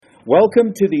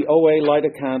Welcome to the OA Light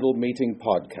a Candle Meeting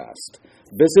podcast.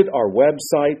 Visit our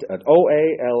website at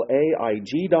oalaig.org,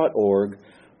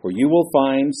 where you will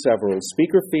find several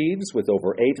speaker feeds with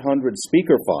over 800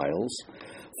 speaker files,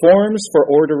 forms for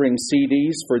ordering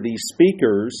CDs for these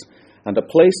speakers, and a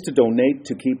place to donate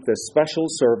to keep this special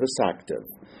service active.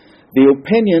 The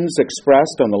opinions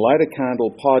expressed on the Light a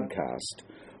Candle podcast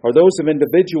are those of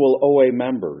individual OA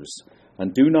members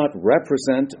and do not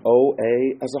represent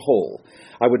OA as a whole.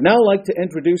 I would now like to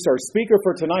introduce our speaker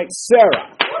for tonight,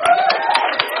 Sarah.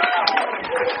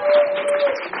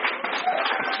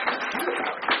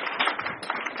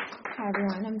 Hi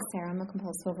everyone, I'm Sarah. I'm a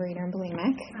compulsive overeater and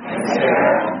bulimic.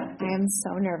 I am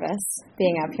so nervous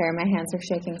being up here. My hands are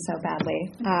shaking so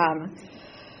badly.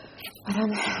 But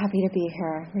I'm happy to be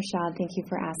here. Rashad, thank you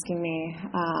for asking me.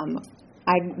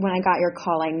 When I got your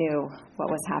call, I knew what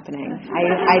was happening.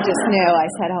 I just knew. I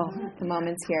said, the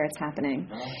moment's here, it's happening.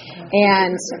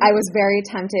 And I was very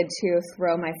tempted to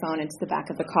throw my phone into the back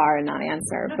of the car and not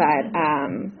answer. But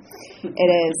it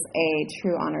is a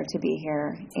true honor to be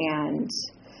here. And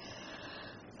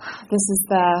this is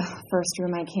the first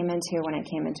room I came into when I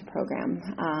came into program.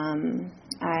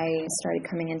 I started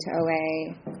coming into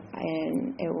OA,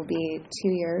 and it will be 2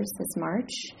 years this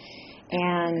March.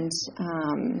 And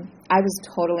I was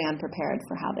totally unprepared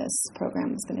for how this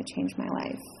program was going to change my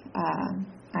life.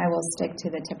 I will stick to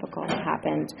the typical what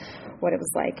happened, what it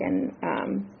was like, and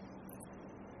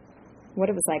what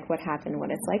it was like, what happened,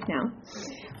 what it's like now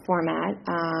format.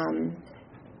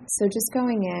 So just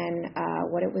going in,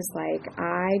 what it was like,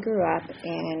 I grew up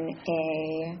in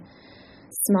a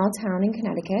small town in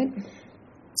Connecticut,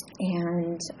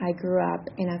 and I grew up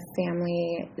in a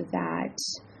family that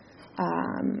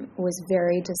was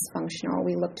very dysfunctional.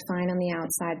 We looked fine on the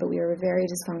outside, but we were very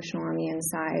dysfunctional on the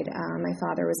inside. My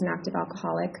father was an active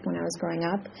alcoholic when I was growing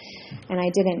up, and I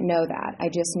didn't know that. I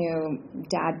just knew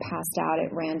Dad passed out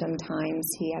at random times.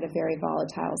 He had a very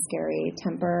volatile, scary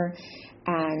temper,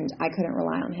 and I couldn't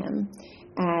rely on him.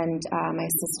 And my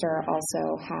sister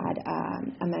also had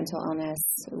a mental illness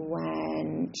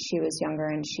when she was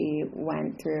younger, and she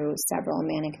went through several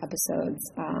manic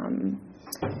episodes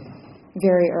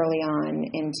very early on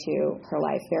into her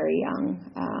life, very young.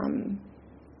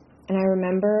 And I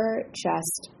remember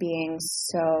just being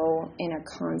so in a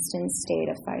constant state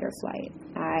of fight or flight.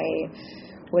 I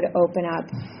would open up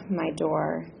my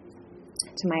door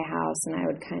to my house, and I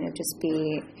would kind of just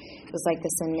be, it was like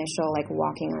this initial, like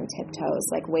walking on tiptoes,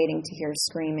 like waiting to hear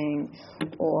screaming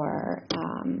or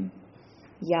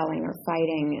yelling or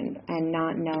fighting, and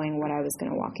not knowing what I was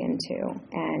going to walk into.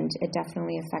 And it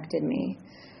definitely affected me.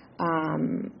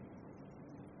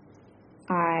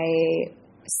 I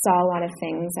saw a lot of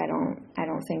things I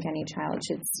don't think any child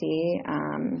should see,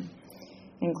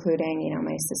 including,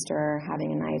 my sister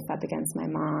having a knife up against my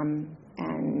mom,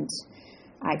 and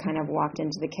I kind of walked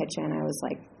into the kitchen. I was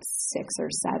like 6 or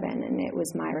 7, and it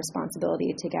was my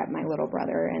responsibility to get my little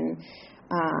brother and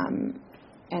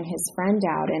his friend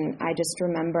out, and I just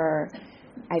remember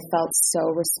I felt so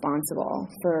responsible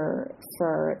for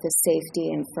the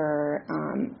safety and for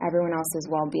everyone else's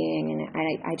well-being, and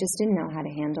I just didn't know how to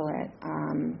handle it.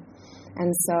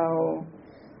 And so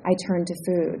I turned to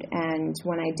food, and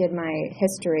when I did my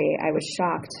history, I was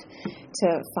shocked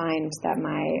to find that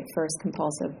my first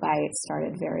compulsive bite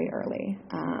started very early.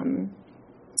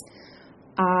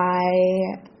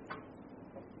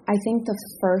 I think the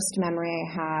first memory I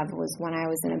have was when I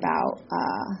was in about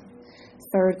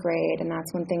 3rd grade, and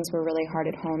that's when things were really hard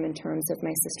at home in terms of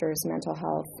my sister's mental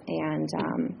health. And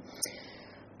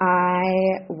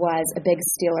I was a big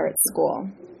stealer at school,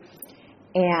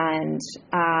 and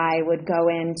I would go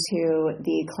into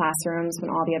the classrooms when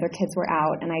all the other kids were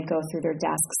out, and I'd go through their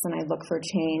desks, and I'd look for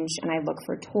change, and I'd look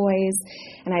for toys,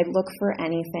 and I'd look for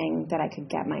anything that I could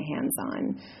get my hands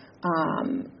on.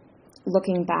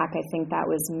 Looking back, I think that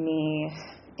was me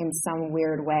in some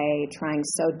weird way trying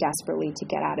so desperately to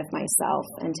get out of myself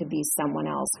and to be someone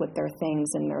else with their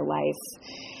things in their life.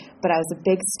 But I was a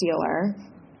big stealer,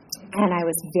 and I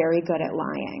was very good at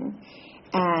lying.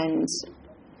 And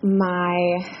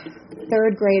my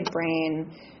 3rd grade brain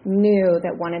knew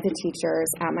that one of the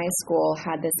teachers at my school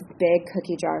had this big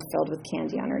cookie jar filled with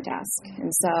candy on her desk.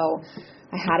 And so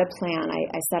I had a plan.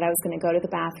 I said I was going to go to the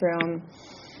bathroom,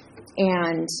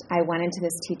 and I went into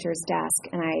this teacher's desk,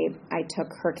 and I took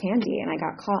her candy, and I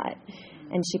got caught.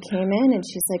 And she came in, and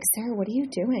she's like, "Sarah, what are you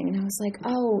doing?" And I was like,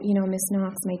 "Oh, Miss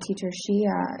Knox, my teacher, she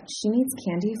needs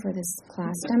candy for this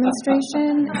class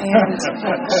demonstration, and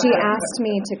she asked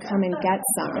me to come and get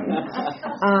some."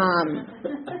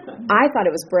 I thought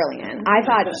it was brilliant. I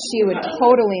thought she would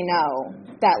totally know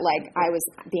that, like, I was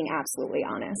being absolutely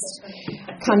honest.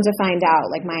 Come to find out,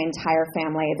 like, my entire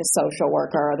family, the social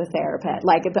worker, the therapist,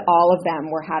 like, all of them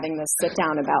were having this sit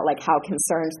down about, like, how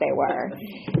concerned they were.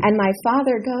 And my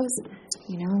father goes,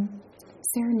 you know,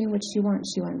 Sarah knew what she wanted.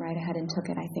 She went right ahead and took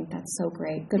it. I think that's so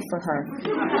great. Good for her.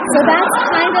 So that's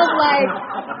kind of like,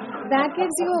 that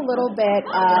gives you a little bit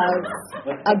of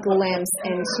a glimpse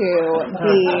into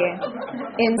the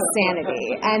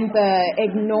insanity and the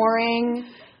ignoring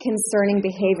concerning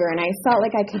behavior. And I felt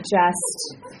like I could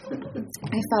just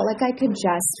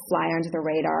fly under the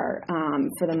radar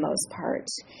for the most part.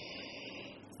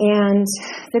 And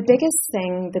the biggest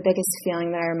feeling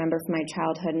that I remember from my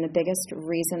childhood, and the biggest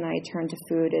reason that I turned to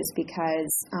food is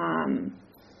because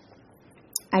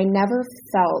I never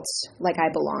felt like I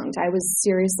belonged. I was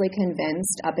seriously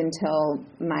convinced up until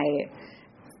my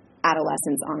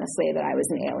adolescence, honestly, that I was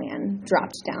an alien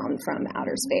dropped down from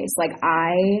outer space. Like,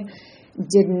 I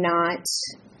did not...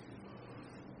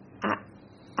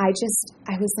 I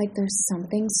was like, there's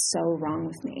something so wrong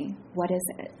with me. What is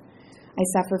it? I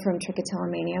suffer from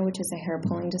trichotillomania, which is a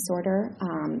hair-pulling disorder,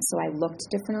 so I looked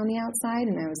different on the outside,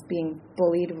 and I was being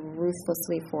bullied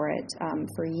ruthlessly for it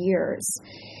for years.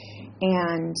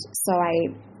 And so I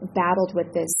battled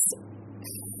with this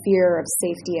fear of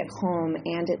safety at home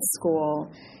and at school,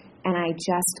 and I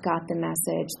just got the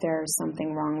message, there's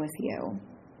something wrong with you.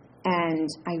 And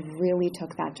I really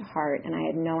took that to heart, and I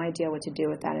had no idea what to do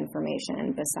with that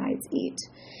information besides eat.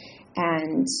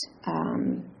 And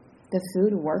the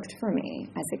food worked for me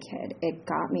as a kid. It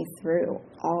got me through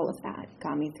all of that. It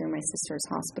got me through my sister's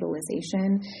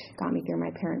hospitalization, got me through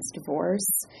my parents'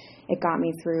 divorce. It got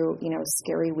me through,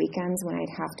 scary weekends when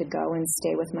I'd have to go and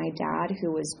stay with my dad,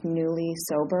 who was newly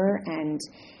sober, and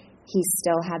he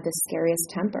still had the scariest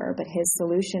temper. But his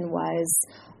solution was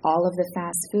all of the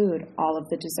fast food, all of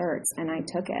the desserts, and I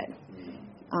took it.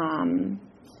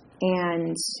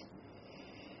 And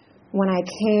when I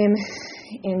came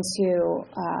into,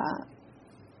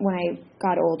 when I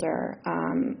got older,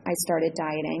 I started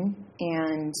dieting,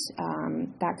 and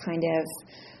that kind of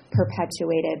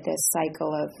perpetuated this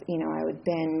cycle of, I would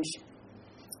binge,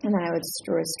 and then I would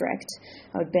restrict.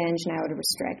 I would binge, and I would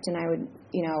restrict, and I would,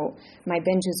 my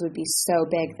binges would be so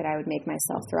big that I would make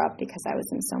myself throw up because I was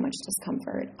in so much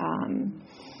discomfort. And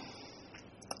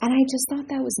I just thought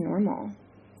that was normal.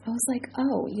 I was like,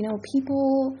 oh,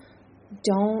 people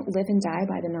don't live and die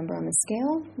by the number on the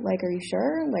scale. Like, are you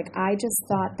sure? Like, I just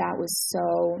thought that was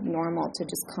so normal to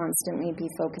just constantly be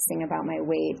focusing about my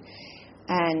weight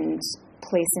and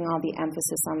placing all the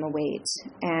emphasis on the weight.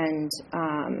 And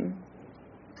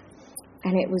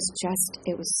it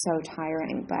was so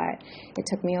tiring, but it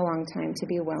took me a long time to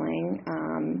be willing.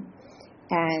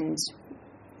 And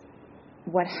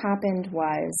what happened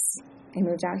was I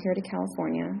moved out here to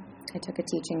California. I took a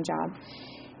teaching job.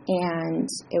 And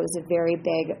it was a very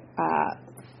big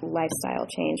lifestyle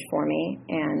change for me.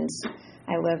 And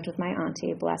I lived with my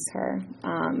auntie, bless her,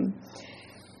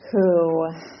 who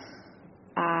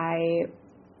I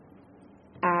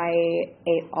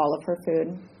ate all of her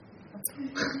food,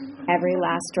 every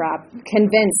last drop,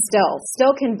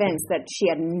 still convinced that she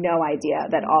had no idea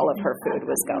that all of her food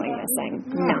was going missing.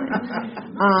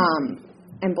 None.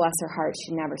 And bless her heart,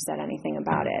 she never said anything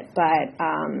about it. But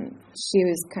she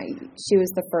was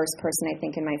the first person, I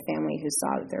think, in my family who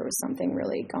saw that there was something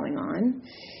really going on.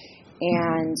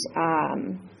 And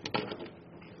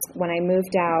when I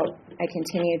moved out, I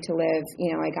continued to live.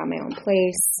 I got my own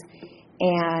place,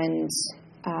 and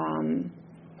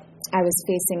I was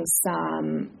facing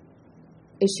some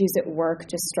issues at work,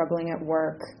 just struggling at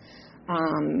work,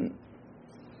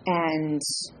 and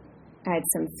I had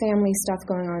some family stuff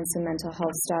going on, some mental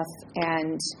health stuff,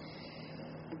 and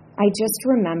I just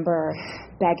remember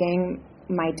begging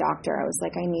my doctor. I was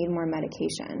like, I need more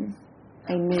medication.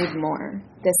 I need more.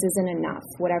 This isn't enough.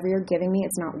 Whatever you're giving me,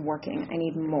 it's not working. I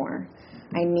need more.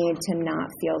 I need to not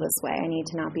feel this way. I need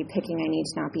to not be picking. I need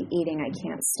to not be eating. I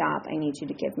can't stop. I need you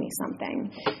to give me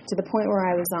something. To the point where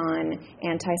I was on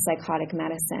antipsychotic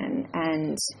medicine,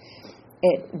 and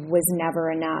it was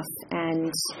never enough.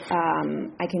 And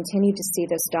I continued to see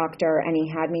this doctor, and he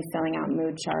had me filling out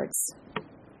mood charts.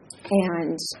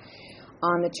 And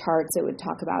on the charts, it would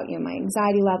talk about, my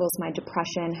anxiety levels, my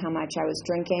depression, how much I was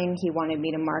drinking. He wanted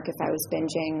me to mark if I was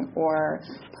binging or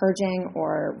purging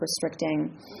or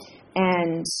restricting.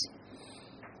 And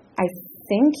I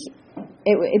think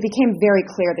it became very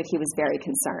clear that he was very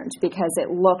concerned, because it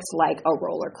looked like a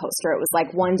roller coaster. It was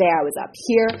like one day I was up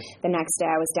here, the next day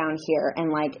I was down here,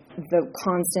 and like the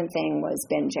constant thing was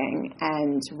binging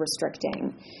and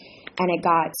restricting. And it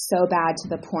got so bad to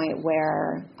the point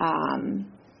where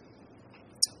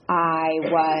I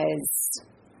was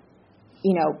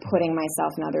putting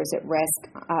myself and others at risk,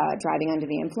 driving under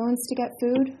the influence to get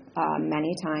food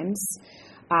many times.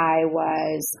 I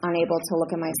was unable to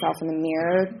look at myself in the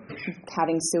mirror,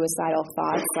 having suicidal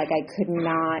thoughts. Like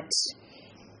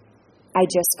I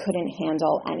just couldn't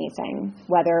handle anything,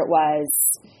 whether it was,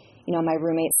 my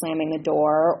roommate slamming the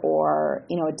door or,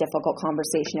 a difficult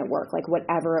conversation at work, like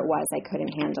whatever it was, I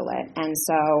couldn't handle it. And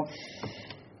so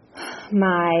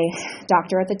my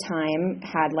doctor at the time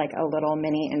had like a little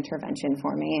mini intervention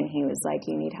for me, and he was like,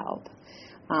 you need help.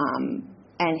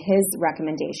 And his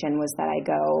recommendation was that I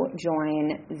go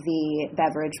join the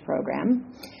beverage program.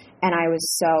 And I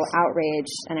was so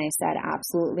outraged, and I said,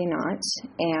 absolutely not.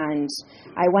 And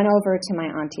I went over to my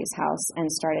auntie's house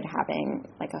and started having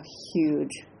like a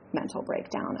huge mental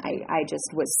breakdown. I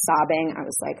just was sobbing. I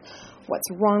was like, what's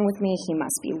wrong with me? He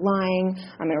must be lying.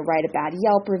 I'm going to write a bad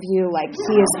Yelp review. Like,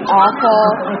 he is awful.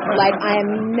 Like, I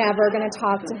am never going to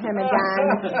talk to him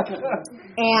again.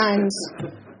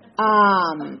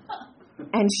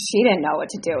 And she didn't know what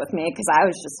to do with me because I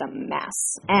was just a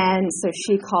mess. And so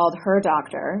she called her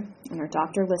doctor, and her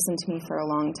doctor listened to me for a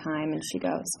long time, and she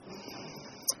goes,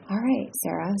 all right,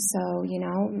 Sarah, so,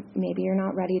 maybe you're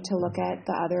not ready to look at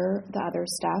the other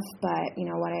stuff, but,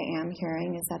 what I am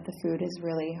hearing is that the food is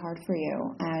really hard for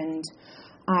you. And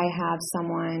I have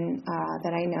someone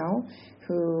that I know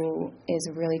who is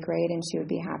really great, and she would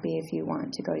be happy if you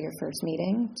want to go to your first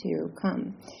meeting to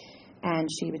come, and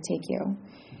she would take you.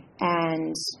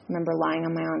 And I remember lying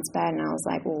on my aunt's bed, and I was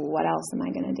like, well, what else am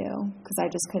I going to do? Because I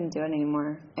just couldn't do it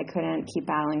anymore. I couldn't keep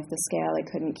battling with the scale. I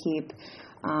couldn't keep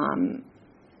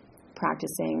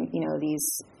practicing,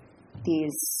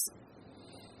 these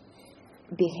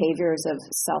behaviors of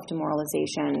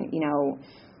self-demoralization,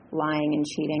 lying and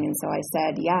cheating. And so I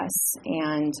said yes.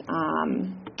 And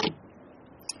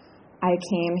I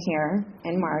came here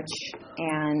in March,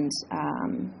 and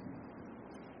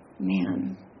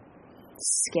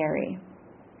scary.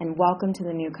 And welcome to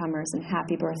the newcomers, and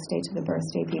happy birthday to the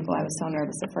birthday people. I was so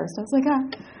nervous at first. I was like,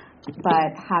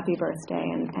 but happy birthday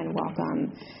and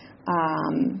welcome.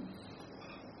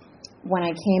 When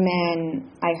I came in,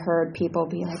 I heard people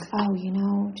be like,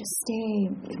 just stay,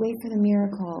 wait for the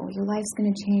miracle. Your life's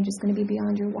going to change. It's going to be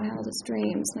beyond your wildest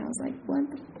dreams. And I was like, what?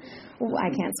 Well, I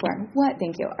can't swear. What,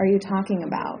 thank you, are you talking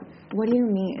about? What do you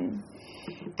mean?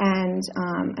 And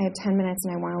I have 10 minutes,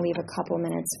 and I want to leave a couple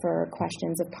minutes for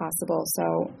questions if possible.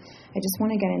 So I just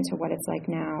want to get into what it's like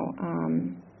now.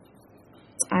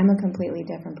 I'm a completely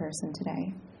different person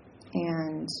today.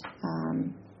 And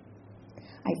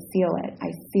I feel it. I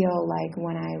feel like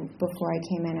before I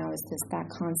came in, I was that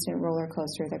constant roller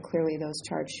coaster that clearly those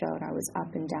charts showed. I was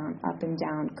up and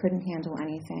down, couldn't handle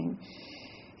anything.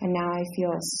 And now I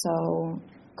feel so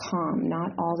calm,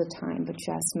 not all the time, but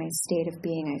just my state of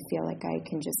being. I feel like I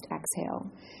can just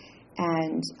exhale.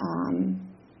 And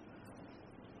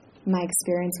my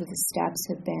experience with the steps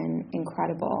have been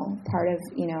incredible. Part of,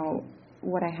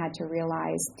 what I had to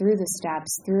realize through the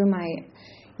steps, through my,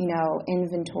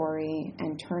 inventory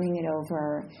and turning it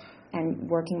over and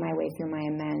working my way through my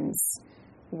amends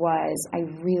was I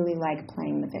really like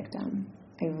playing the victim.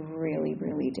 I really,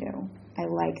 really do. I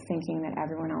like thinking that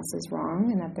everyone else is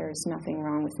wrong and that there's nothing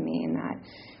wrong with me and that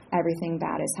everything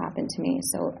bad has happened to me,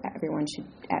 so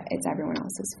it's everyone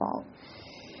else's fault.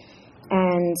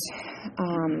 And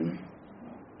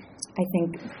I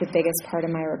think the biggest part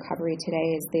of my recovery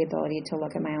today is the ability to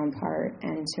look at my own part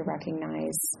and to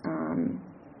recognize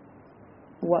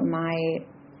what my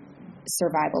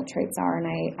survival traits are, and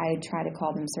I try to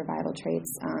call them survival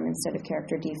traits instead of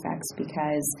character defects,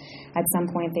 because at some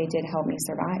point they did help me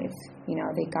survive.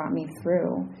 They got me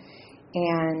through.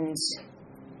 And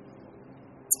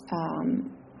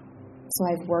so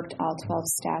I've worked all 12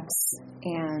 steps,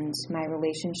 and my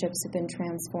relationships have been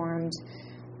transformed.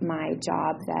 My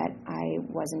job that I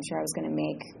wasn't sure I was going to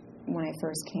make when I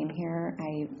first came here,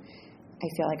 I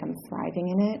feel like I'm thriving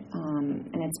in it,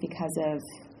 and it's because of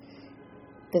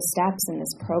the steps in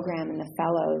this program and the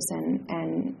fellows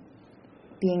and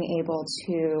being able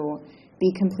to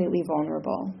be completely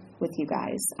vulnerable with you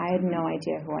guys. I had no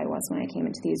idea who I was when I came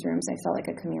into these rooms. I felt like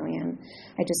a chameleon.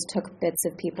 I just took bits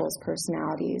of people's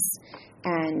personalities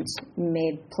and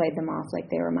played them off like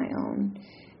they were my own.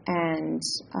 And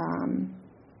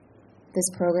this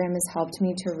program has helped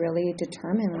me to really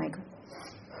determine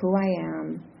who I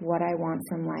am, what I want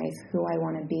from life, who I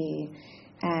want to be.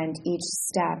 And each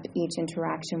step, each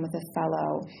interaction with a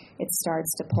fellow, it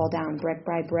starts to pull down brick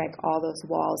by brick all those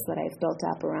walls that I've built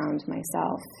up around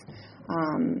myself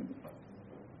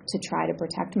to try to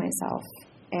protect myself.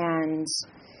 And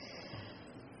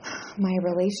my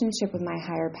relationship with my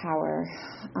higher power,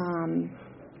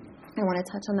 I want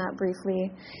to touch on that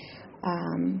briefly.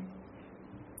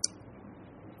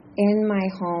 In my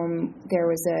home,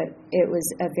 it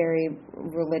was a very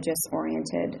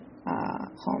religious-oriented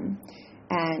home,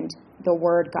 and the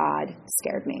word God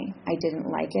scared me. I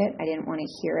didn't like it. I didn't want to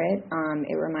hear it.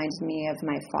 It reminded me of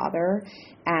my father,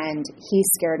 and he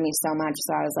scared me so much,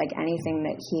 so I was like, anything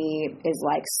that he is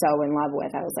like so in love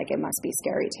with, I was like, it must be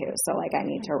scary too, so like I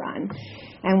need to run.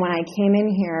 And when I came in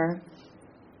here,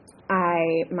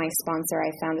 I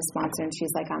found a sponsor, and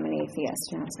she's like, I'm an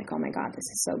atheist. And I was like, oh my God, this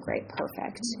is so great,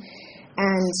 perfect.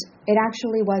 And it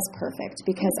actually was perfect,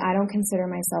 because I don't consider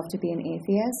myself to be an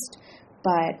atheist,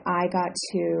 but I got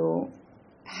to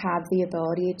have the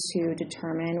ability to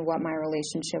determine what my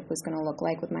relationship was going to look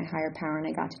like with my higher power, and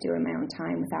I got to do it in my own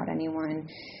time without anyone,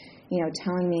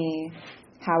 telling me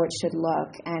how it should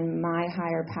look. And my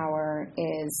higher power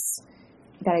is,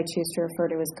 that I choose to refer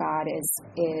to as God,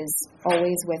 is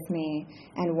always with me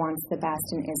and wants the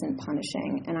best and isn't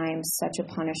punishing. And I am such a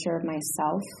punisher of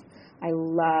myself. I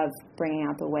love bringing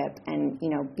out the whip and,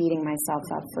 beating myself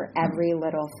up for every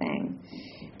little thing.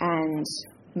 And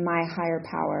my higher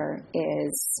power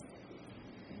is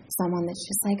someone that's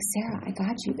just like, Sarah, I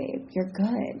got you, babe. You're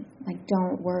good. Like,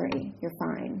 don't worry. You're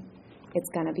fine. It's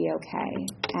going to be okay.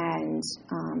 And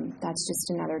that's just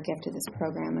another gift of this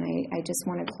program. And I just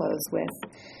want to close with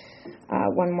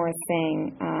one more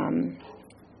thing.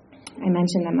 I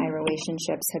mentioned that my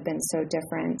relationships have been so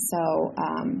different. So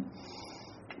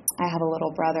I have a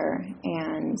little brother,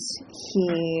 and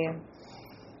he,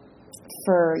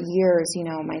 for years,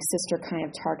 my sister kind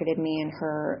of targeted me in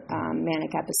her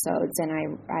manic episodes, and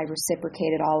I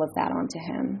reciprocated all of that onto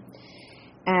him.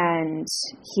 And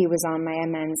he was on my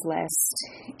amends list,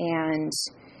 and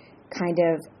kind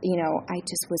of, I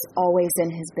just was always in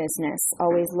his business,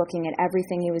 always looking at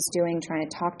everything he was doing, trying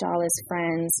to talk to all his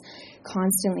friends,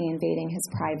 constantly invading his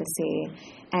privacy.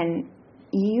 And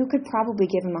you could probably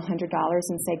give him $100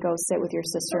 and say, go sit with your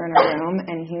sister in a room,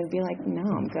 and he would be like, no,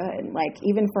 I'm good. Like,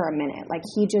 even for a minute. Like,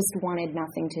 he just wanted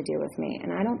nothing to do with me,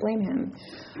 and I don't blame him.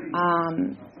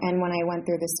 And when I went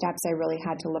through the steps, I really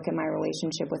had to look at my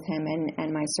relationship with him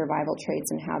and my survival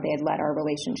traits and how they had led our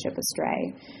relationship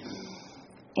astray.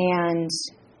 And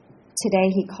today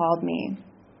he called me,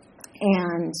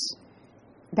 and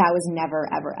that was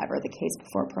never, ever, ever the case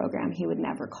before program. He would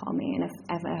never call me. And if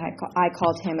I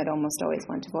called him, it almost always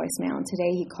went to voicemail. And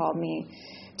today he called me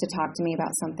to talk to me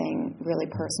about something really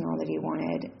personal that he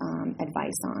wanted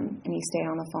advice on. And he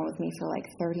stayed on the phone with me for like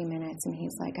 30 minutes. And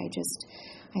he's like, I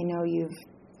know you've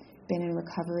been in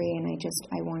recovery, and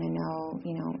I want to know,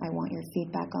 I want your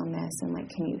feedback on this, and like,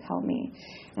 can you help me?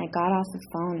 And I got off the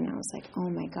phone, and I was like, oh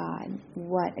my God,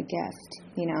 what a gift,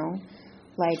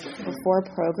 Like, before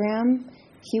program,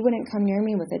 he wouldn't come near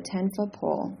me with a 10-foot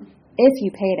pole if you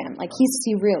paid him. Like, he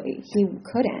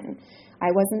couldn't.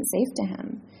 I wasn't safe to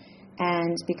him.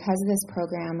 And because of this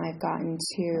program, I've gotten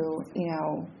to,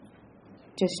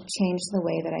 just change the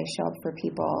way that I show up for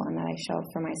people and that I show up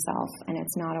for myself. And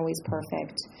it's not always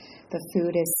perfect. The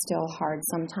food is still hard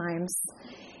sometimes.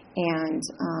 And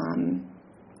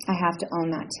I have to own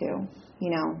that too.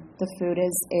 The food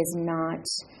is not,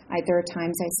 there are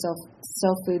times I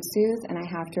still food soothe, and I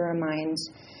have to remind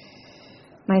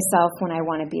myself when I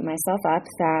want to beat myself up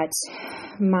that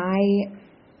my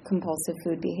compulsive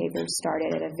food behavior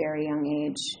started at a very young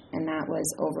age, and that was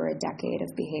over a decade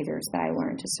of behaviors that I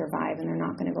learned to survive, and they're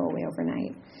not going to go away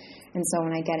overnight. And so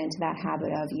when I get into that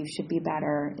habit of you should be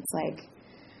better, it's like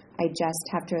I just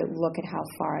have to look at how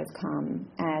far I've come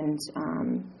and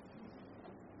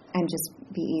just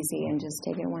be easy and just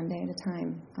take it one day at a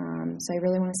time. So I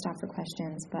really want to stop for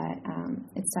questions, but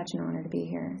it's such an honor to be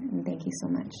here, and thank you so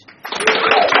much.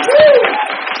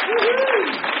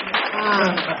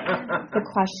 The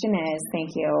question is,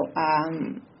 thank you,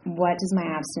 what does my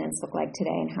abstinence look like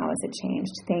today, and how has it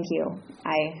changed? Thank you.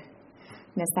 I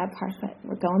missed that part, but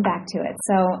we're going back to it.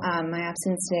 So my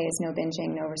abstinence today is no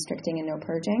binging, no restricting, and no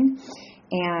purging.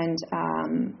 And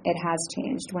it has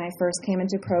changed. When I first came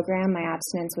into program, my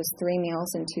abstinence was 3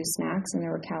 meals and 2 snacks, and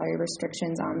there were calorie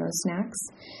restrictions on those snacks.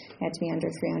 It had to be under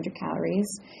 300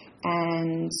 calories.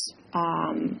 And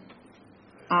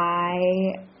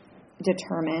I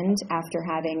determined, after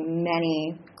having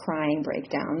many crying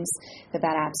breakdowns, that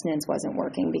abstinence wasn't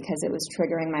working because it was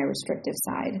triggering my restrictive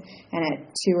side. And at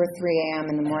 2 or 3 a.m.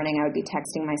 in the morning, I would be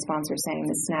texting my sponsor saying,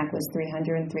 the snack was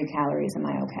 303 calories. Am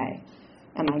I okay?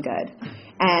 Am I good?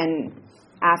 And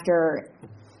after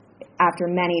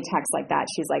many texts like that,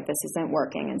 she's like, this isn't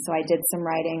working. And so I did some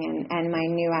writing, and my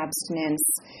new abstinence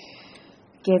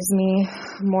gives me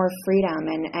more freedom.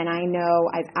 And I know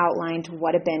I've outlined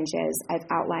what a binge is. I've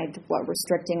outlined what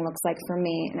restricting looks like for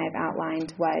me, and I've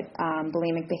outlined what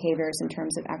bulimic behaviors in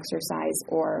terms of exercise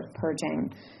or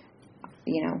purging,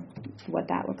 what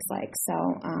that looks like. So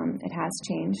it has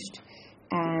changed,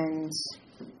 and,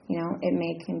 it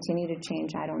may continue to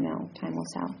change. I don't know. Time will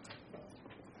tell.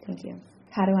 Thank you.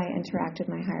 How do I interact with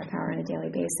my higher power on a daily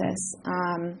basis?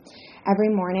 Every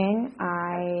morning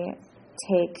I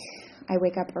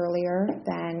wake up earlier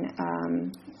than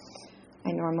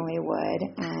I normally would,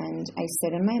 and I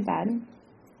sit in my bed,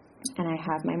 and I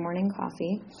have my morning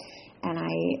coffee, and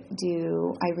I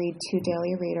read 2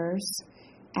 daily readers,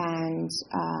 and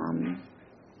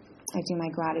I do my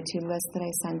gratitude list that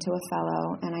I send to a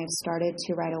fellow, and I've started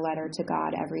to write a letter to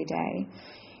God every day.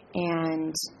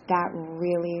 And that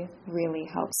really, really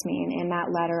helps me. And in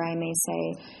that letter, I may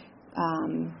say,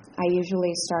 I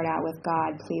usually start out with,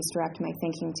 God, please direct my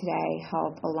thinking today.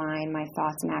 Help align my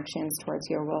thoughts and actions towards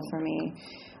your will for me.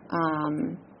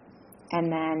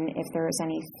 And then if there's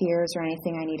any fears or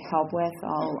anything I need help with,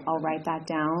 I'll write that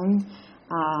down.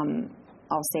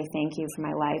 I'll say thank you for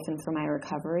my life and for my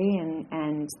recovery.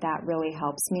 And that really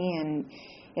helps me. And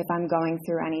if I'm going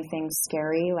through anything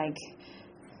scary, like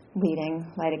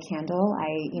light a candle,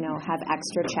 I have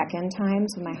extra check-in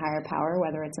times with my higher power,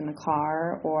 whether it's in the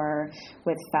car or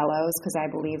with fellows, because I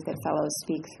believe that fellows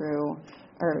speak through,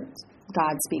 or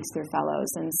God speaks through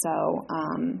fellows. And so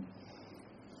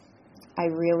I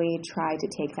really try to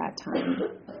take that time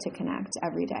to connect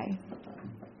every day.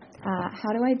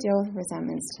 How do I deal with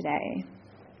resentments today?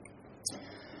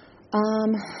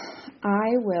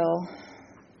 I will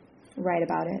write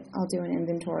about it. I'll do an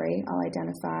inventory. I'll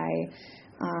identify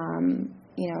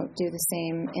do the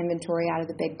same inventory out of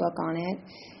the big book on it,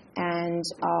 and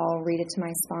I'll read it to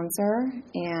my sponsor,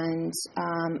 and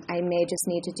I may just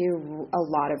need to do a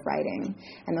lot of writing.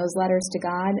 And those letters to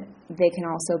God, they can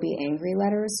also be angry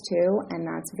letters too, and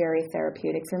that's very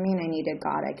therapeutic for me, and I need a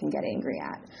God I can get angry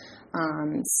at.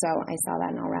 So I saw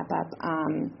that, and I'll wrap up.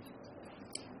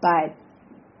 But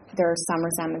there are some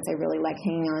resentments I really like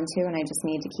hanging on to, and I just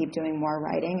need to keep doing more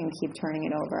writing and keep turning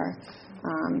it over.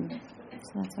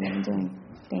 So that's what I'm doing.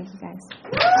 Thank you, guys.